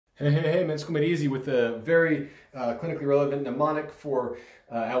Hey, man, it's going to be easy with a very clinically relevant mnemonic for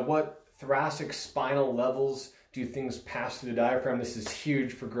at what thoracic spinal levels do things pass through the diaphragm. This is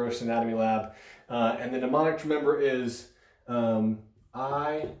huge for gross anatomy lab. And the mnemonic to remember is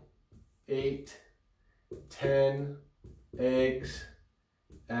I ate 10 eggs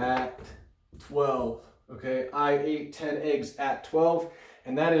at 12. Okay, I ate 10 eggs at 12.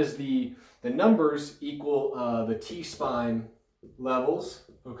 And that is the numbers equal the T-spine levels,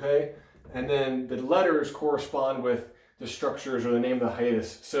 okay? And then the letters correspond with the structures or the name of the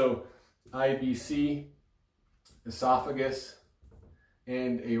hiatus. So IVC, esophagus,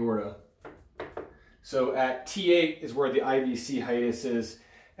 and aorta. So at T8 is where the IVC hiatus is,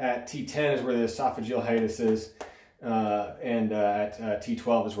 at T10 is where the esophageal hiatus is, and at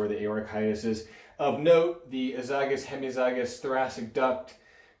T12 is where the aortic hiatus is. Of note, the esophagus, hemizygous, thoracic duct,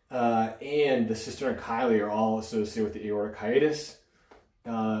 and the cisterna chyli are all associated with the aortic hiatus.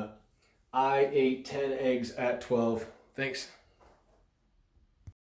 I ate 10 eggs at 12. Thanks.